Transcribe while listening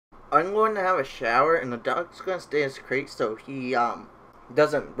I'm going to have a shower, and the dog's going to stay in his crate so he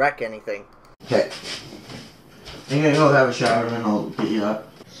doesn't wreck anything. Okay. I'm going to go have a shower, and then I'll get you up.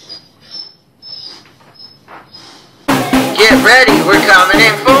 Get ready, we're coming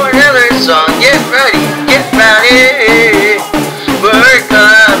in for another song. Get ready, we're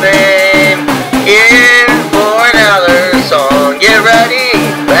coming in for another song. Get ready,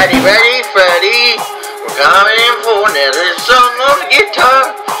 Freddy. We're coming in for another song on the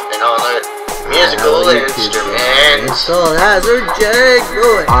guitar and on the musical instruments. So that's our jag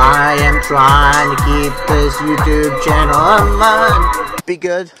boy. I am trying to keep this YouTube channel of mine. Be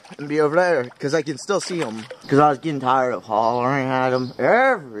good and be over there, because I can still see him. Because I was getting tired of hollering at him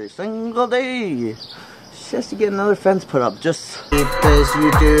every single day. Just to get another fence put up. Just keep this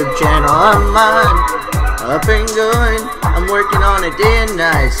YouTube channel of mine up and going. I'm working on it day and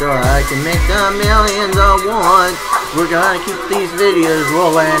night so I can make the millions I want. We're gonna keep these videos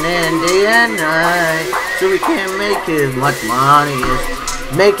rolling in day and night so we can make as much money as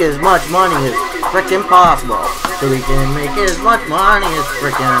frickin' possible. So we can make as much money as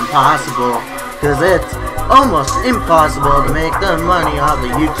frickin' possible. Cause it's almost impossible to make the money off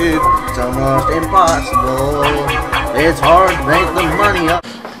of YouTube. It's almost impossible. It's hard to make the money up.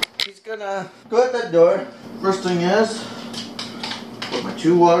 He's gonna go at that door. First thing is, put my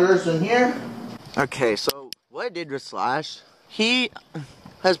 2 waters in here. Okay, so what I did with Slash, he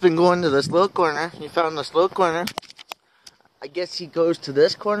has been going to this little corner. He found this little corner. I guess he goes to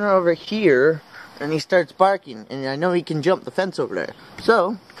this corner over here and he starts barking. And I know he can jump the fence over there.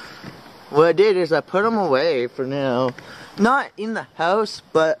 So what I did is I put him away for now. Not in the house,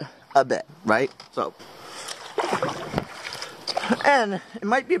 but a bit, right? So, and it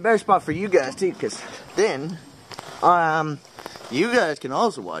might be a better spot for you guys too, because then, you guys can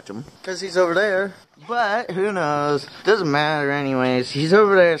also watch him, because he's over there. But, who knows, doesn't matter anyways. He's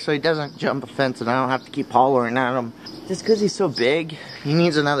over there so he doesn't jump a fence and I don't have to keep hollering at him. Just because he's so big, he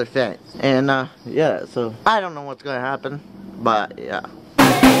needs another fence. And, yeah, so, I don't know what's going to happen, but, yeah.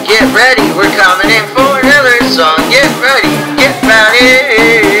 Get ready, we're coming in for another song. Get ready, we're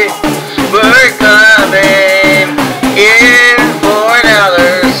coming in for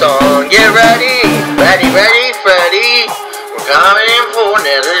another song. Get ready, Freddy. We're coming in for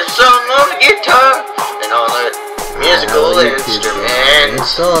another song on the guitar and on the musical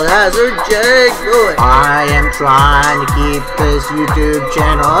instruments. So that's our jag boy. I am trying to keep this YouTube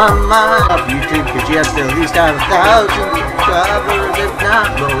channel of mine Up YouTube, because you have to at least have 1,000 subscribers, if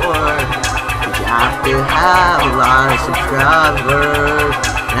not more. You have to have a lot of subscribers.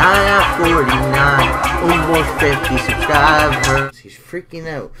 And I have 49, almost 50 subscribers. He's freaking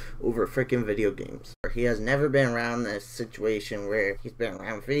out over freaking video games. He has never been around this situation where he's been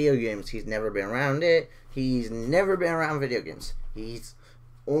around video games. He's never been around it. He's never been around video games. He's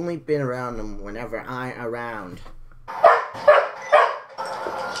only been around them whenever I'm around.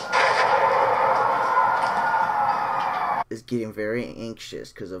 Is getting very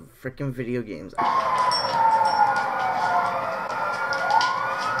anxious because of freaking video games.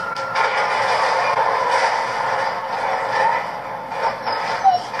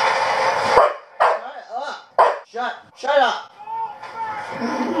 Shut up!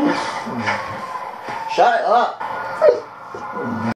 Shut up!